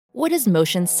What does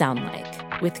motion sound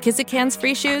like? With Kizikans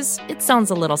free shoes, it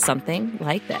sounds a little something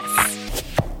like this.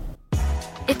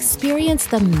 Experience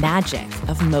the magic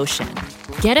of motion.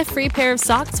 Get a free pair of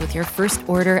socks with your first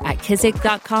order at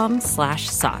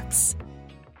kizik.com/socks.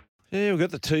 Yeah, we've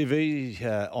got the TV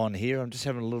on here. I'm just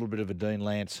having a little bit of a Dean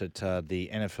Lance at the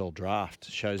NFL draft.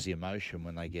 Shows the emotion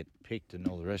when they get picked and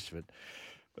all the rest of it.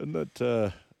 And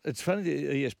that it's funny,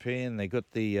 the ESPN, they got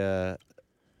the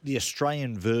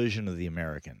Australian version of the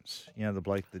Americans. You know, the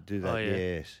bloke that do that? Oh, yeah.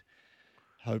 Yes.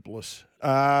 Hopeless.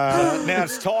 Now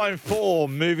it's time for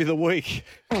Movie of the Week.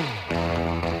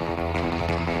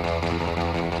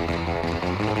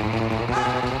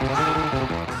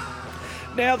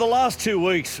 Now, the last 2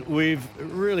 weeks, we've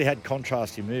really had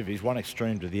contrasting movies, one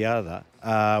extreme to the other.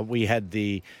 We had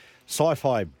the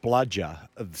sci-fi bludger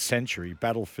of the century,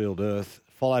 Battlefield Earth,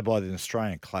 followed by the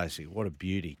Australian classic. What a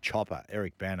beauty. Chopper,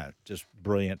 Eric Bana, just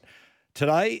brilliant.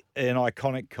 Today, an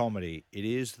iconic comedy. It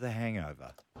is The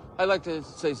Hangover. I'd like to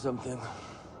say something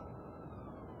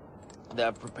that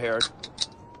I've prepared.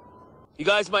 You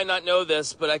guys might not know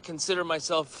this, but I consider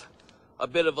myself a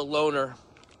bit of a loner.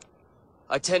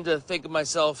 I tend to think of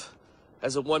myself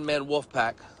as a one-man wolf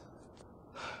pack.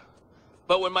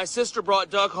 But when my sister brought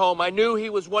Doug home, I knew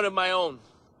he was one of my own.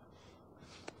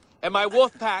 And my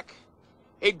wolf pack,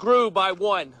 it grew by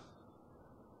one.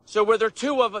 So where there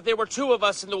were two of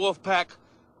us in the wolf pack.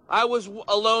 I was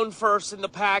alone first in the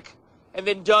pack, and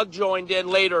then Doug joined in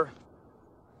later.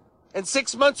 And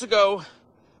 6 months ago,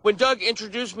 when Doug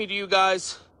introduced me to you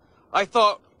guys, I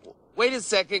thought, wait a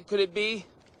second, could it be?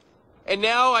 And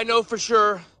now I know for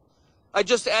sure, I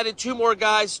just added 2 more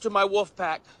guys to my wolf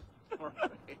pack.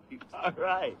 All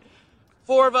right.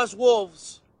 4 of us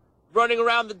wolves running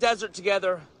around the desert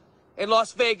together in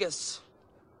Las Vegas,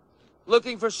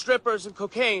 looking for strippers and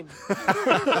cocaine. Let's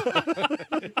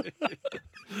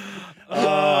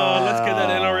get that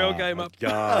NRL game up.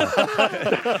 God.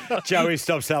 Joey,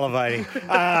 stop salivating.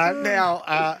 Now,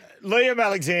 Liam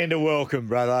Alexander, welcome,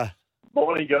 brother.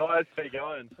 Morning, guys. How you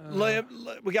going? Liam,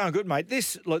 we're going good, mate.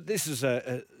 This is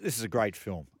a great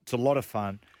film. It's a lot of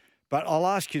fun. But I'll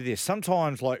ask you this.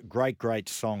 Sometimes, like, great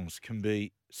songs can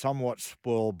be somewhat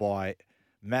spoiled by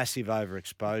massive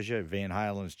overexposure. Van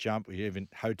Halen's Jump, even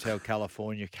Hotel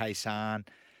California, Khe-Sanh.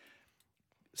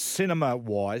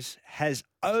 Cinema-wise, has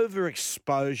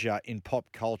overexposure in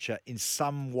pop culture in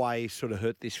some way sort of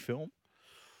hurt this film?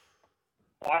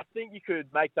 I think you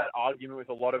could make that argument with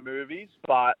a lot of movies,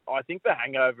 but I think The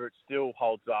Hangover, it still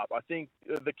holds up. I think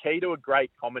the key to a great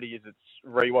comedy is its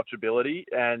rewatchability,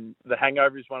 and The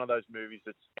Hangover is one of those movies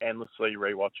that's endlessly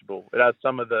rewatchable. It has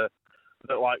some of the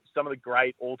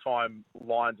great all-time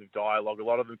lines of dialogue, a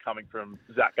lot of them coming from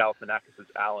Zach Galifianakis'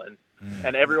 Alan,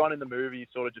 and everyone in the movie is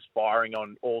sort of just firing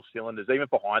on all cylinders, even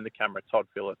behind the camera. Todd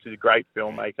Phillips is a great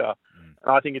filmmaker.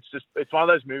 And I think it's one of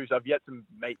those movies I've yet to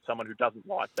meet someone who doesn't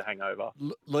like The Hangover.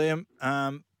 Liam,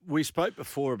 we spoke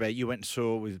before about you went and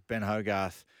saw with Ben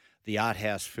Hogarth the art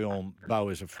house film Beau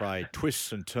is Afraid.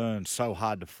 Twists and turns, so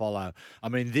hard to follow. I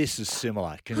mean, this is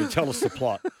similar. Can you tell us the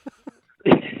plot?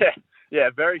 Yeah,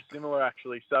 very similar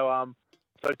actually. So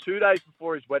 2 days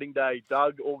before his wedding day,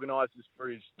 Doug organises for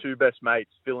his 2 best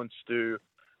mates, Phil and Stu,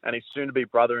 and his soon-to-be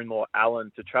brother-in-law,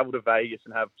 Alan, to travel to Vegas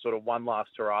and have sort of one last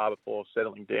hurrah before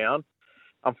settling down.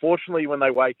 Unfortunately, when they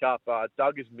wake up,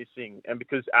 Doug is missing, and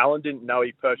because Alan didn't know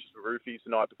he purchased roofies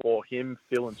the night before, him,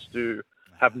 Phil and Stu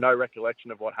have no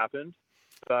recollection of what happened.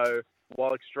 So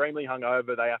while extremely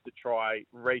hungover, they have to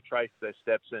retrace their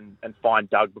steps and find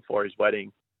Doug before his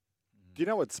wedding. Do you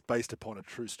know it's based upon a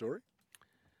true story?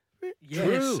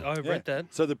 Yes, True. I read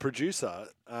that. So the producer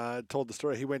told the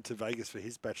story. He went to Vegas for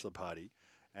his bachelor party,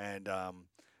 and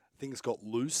things got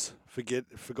loose.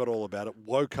 Forgot all about it.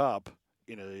 Woke up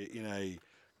in a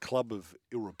club of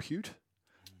ill repute,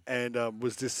 and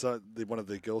was this one of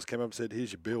the girls came up and said,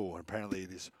 "Here's your bill." And apparently,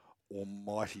 this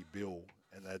almighty bill,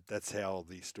 and that's how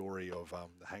the story of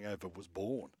The Hangover was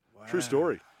born. Wow. True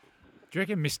story. Do you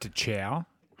reckon Mr. Chow?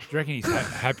 Do you reckon he's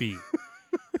happy?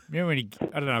 Remember when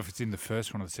I don't know if it's in the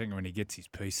first one or the second, when he gets his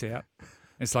piece out?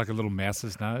 It's like a little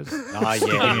mouse's nose. Oh,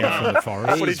 yeah. From the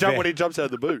forest. When he jumps out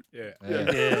of the boot. Yeah.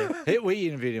 We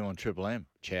interviewed him on Triple M.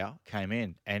 Chow came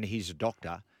in, and he's a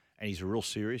doctor, and he's a real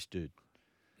serious dude.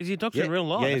 Is he a doctor in real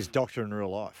life? Yeah, he's a doctor in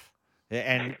real life. Yeah,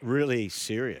 and really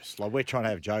serious. Like, we're trying to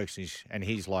have jokes, and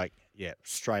he's like, yeah,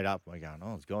 straight up. We're going,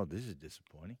 oh, God, this is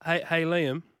disappointing. Hey,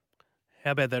 Liam,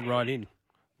 how about that ride in?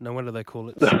 No wonder they call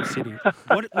it Sin City.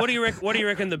 What do you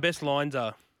reckon the best lines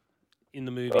are in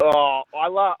the movie? Oh, I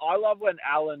love when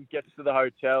Alan gets to the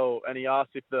hotel and he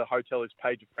asks if the hotel is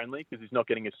pager friendly because he's not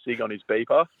getting a cig on his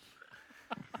beeper.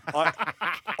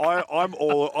 I'm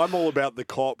all about the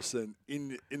cops and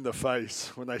in the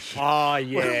face when they shoot. Oh,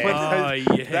 yeah.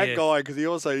 That guy, because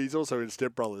he's also in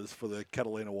Step Brothers for the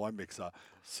Catalina wine mixer.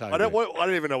 So I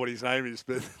don't even know what his name is,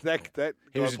 but that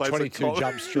he guy was in plays 22 cop.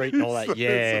 Jump Street and all that. It's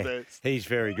Yeah, the best. he's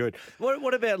very good.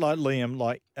 What about like Liam?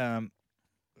 Like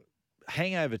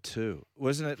Hangover 2,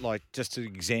 wasn't it? Like just an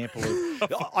example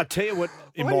of. I tell you what,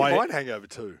 in I don't my mind Hangover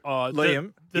 2. Oh,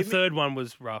 Liam, the third one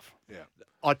was rough. Yeah.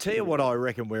 I tell you what I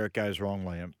reckon where it goes wrong,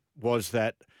 Liam, was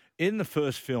that in the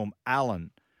first film, Alan,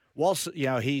 whilst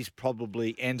he's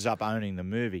probably ends up owning the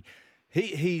movie,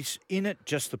 he's in it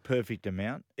just the perfect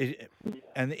amount,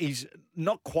 and he's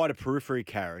not quite a periphery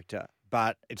character,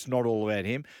 but it's not all about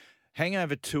him.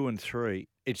 Hangover 2 and 3,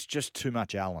 it's just too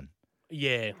much Alan.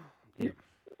 Yeah.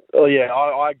 Oh yeah,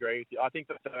 I agree with you. I think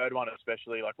the third one,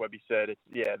 especially like Webby said,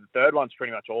 the third one's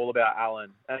pretty much all about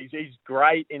Alan, and he's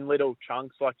great in little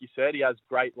chunks, like you said. He has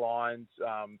great lines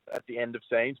at the end of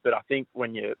scenes, but I think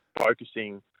when you're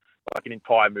focusing like an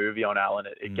entire movie on Alan,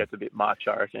 it gets a bit much,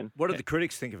 I reckon. What did the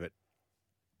critics think of it?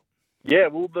 Yeah,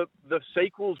 well, the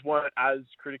sequels weren't as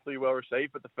critically well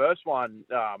received, but the first one,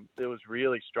 it was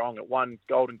really strong. It won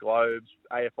Golden Globes,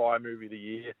 AFI Movie of the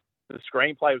Year. The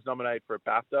screenplay was nominated for a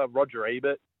BAFTA. Roger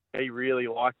Ebert, he really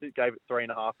liked it, gave it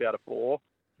 3.5 out of 4.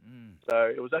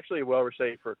 So it was actually well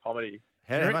received for a comedy.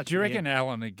 Do you reckon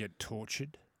Alan would get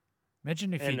tortured?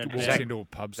 Imagine if he walks into a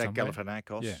pub somewhere.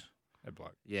 Galifianakis? Yeah, that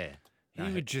bloke. Yeah. He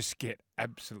would just get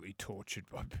absolutely tortured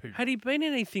by people. Had he been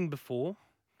in anything before?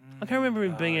 I can't remember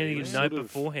him being anything sort of-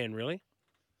 beforehand, really.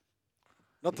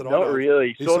 Not that I Not know.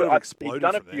 really. He Sort of, he's exploded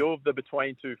done a from there. few of the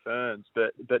Between Two Ferns,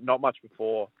 but not much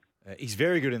before. He's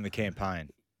very good in the campaign.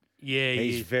 Yeah, he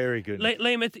He's is. very good.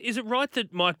 Liam, is it right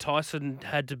that Mike Tyson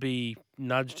had to be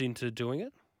nudged into doing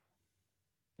it?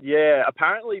 Yeah,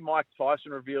 apparently Mike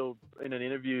Tyson revealed in an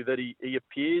interview that he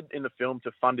appeared in the film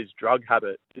to fund his drug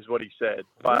habit, is what he said.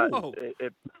 But Oh.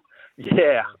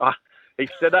 he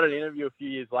said that in an interview a few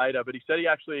years later. But he said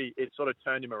it sort of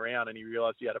turned him around and he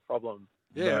realised he had a problem.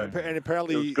 Yeah, So and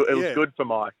apparently it was good for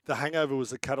Mike. The Hangover was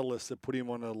the catalyst that put him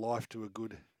on a life to a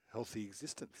good, healthy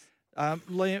existence.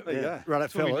 Liam, There you go. right,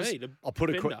 That's what we fellas, need, I'll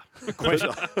put bender.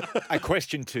 a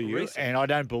question to you, Recent. and I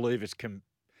don't believe it's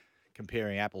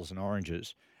comparing apples and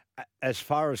oranges. As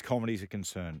far as comedies are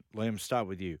concerned, Liam, start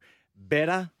with you.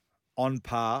 Better, on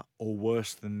par, or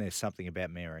worse than There's Something About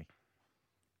Mary?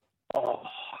 Oh,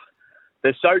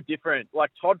 they're so different.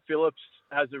 Like Todd Phillips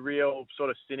has a real sort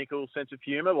of cynical sense of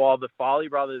humour, while the Farley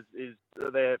brothers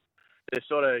they're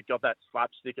sort of got that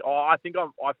slapstick. I think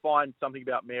I find Something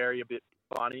About Mary a bit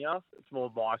funnier. It's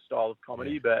more my style of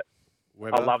comedy, but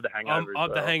Weber? I love The Hangover. as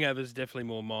The well. Hangover's definitely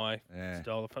more my Yeah.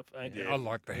 style of. I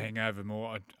like the Hangover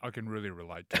more. I can really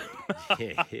relate to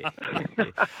it. Yeah.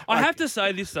 I have to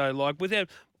say this though, like without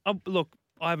look,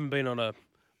 I haven't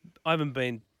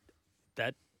been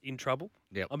that in trouble.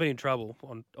 Yep. I've been in trouble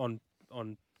on.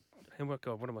 Oh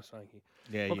God, what am I saying here?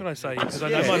 Yeah, What you- can I say? Because I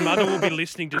know my mother will be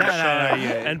listening to the No, show. no,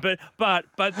 yeah. And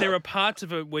but there are parts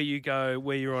of it where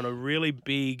you're on a really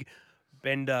big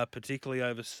bender, particularly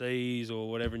overseas or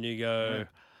whatever, and you go,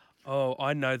 "Oh,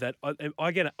 I know that."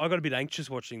 I got a bit anxious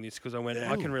watching this because I went,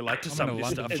 "I can relate to I'm some in of a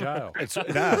this London stuff." jail. It's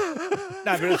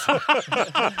no, but it's.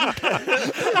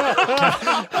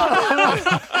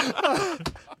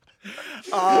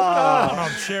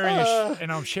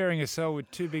 And I'm sharing a cell with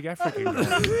two big African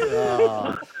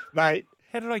guys. Mate,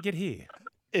 How did I get here?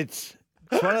 it's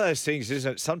one of those things,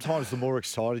 isn't it? Sometimes the more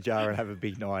excited you are and have a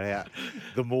big night out,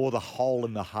 the more the hole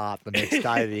in the heart the next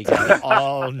day that you go,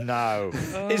 oh no.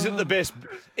 Is it the best?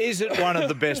 Is it one of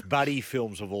the best buddy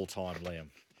films of all time, Liam?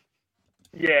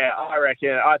 Yeah, I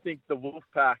reckon. I think the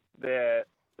Wolfpack,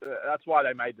 that's why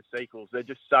they made the sequels. They're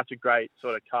just such a great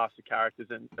sort of cast of characters,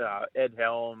 and Ed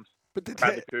Helms, But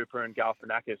Bradley Cooper, and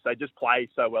Galifianakis. They just play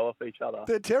so well off each other.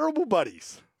 they're terrible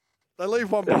buddies. They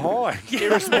leave one behind.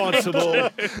 Irresponsible.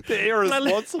 They're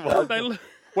irresponsible. They,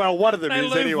 Well, one of them they is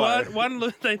lose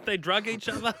anyway. they drug each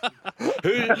other.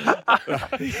 Yeah.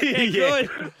 Good.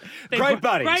 They're Great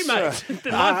buddies. Great mates. They're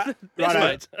best righto.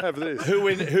 mates. Have this. Who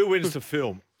wins the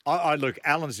film? I look,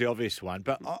 Alan's the obvious one,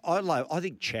 but I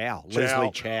think Chow. Leslie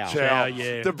Chow. Chow,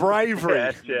 yeah. The bravery.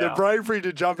 Yeah, Chow. The bravery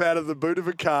to jump out of the boot of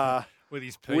a car With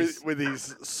his piece. with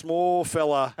his small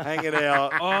fella hanging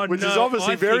out, Oh, which is no,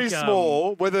 obviously I very think,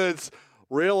 small. Whether it's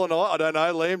real or not, I don't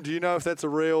know. Liam, do you know if that's a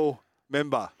real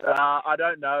member? I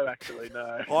don't know, actually,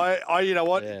 no. You know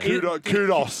what? Yeah.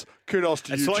 Kudos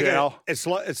to It's you, like Chow.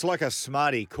 it's like a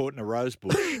smarty caught in a rose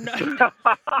bush.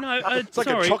 No, like a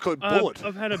sorry. chocolate bullet.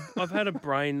 I've had a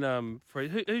brain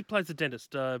freeze. Who plays the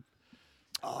dentist?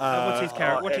 What's his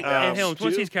character? Ed Helms.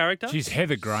 What's his character? Geez,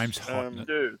 Heather Graham's hot. in it.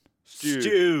 Dude.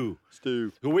 Stu.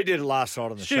 Stu. Well, we did it last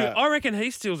night on the Stu, show. I reckon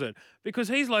he steals it because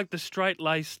he's like the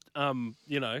straight-laced,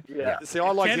 Yeah. See,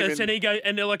 I like him tennis, in,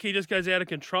 and he just goes out of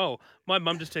control. My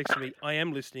mum just texted me, "I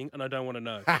am listening, and I don't want to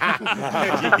know."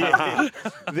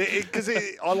 because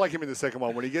I like him in the second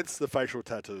one when he gets the facial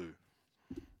tattoo.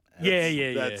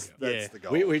 That's the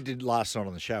goal. We did last night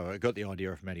on the show. I got the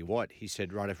idea of Matty White. He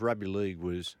said, right, if rugby league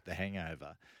was the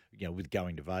Hangover, with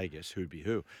going to Vegas, who'd be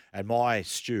who? And my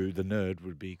Stu, the nerd,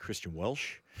 would be Christian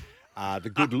Welsh.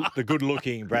 The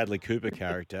good-looking Bradley Cooper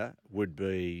character would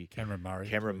be Cameron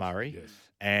Murray. Yes.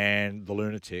 And the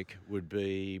lunatic would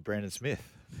be Brandon Smith.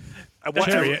 And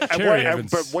Cherry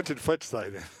Evans. but what did Fletch say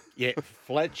then? Yeah,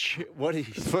 Fletch. What is?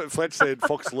 Fletch said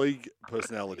Fox League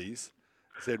personalities.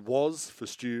 Said was for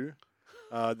Stu.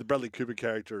 The Bradley Cooper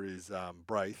character is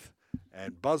Braith.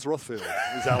 And Buzz Rothfield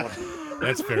is Alan.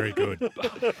 That's very good.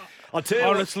 I'll tell you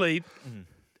what- Honestly,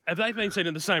 have they been seen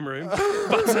in the same room?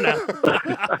 Buzzing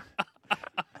out.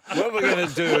 What we're going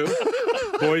to do,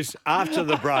 boys, after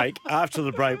the break,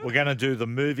 we're going to do the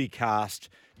movie cast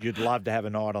you'd love to have a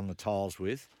night on the tiles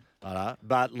with. But,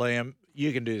 Liam,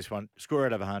 you can do this one. Score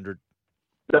out of 100.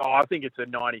 No, I think it's a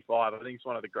 95. I think it's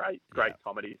one of the great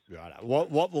comedies. Right.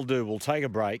 What we'll do, we'll take a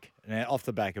break. Now, off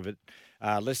the back of it,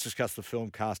 let's discuss the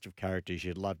film cast of characters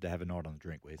you'd love to have a night on the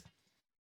drink with.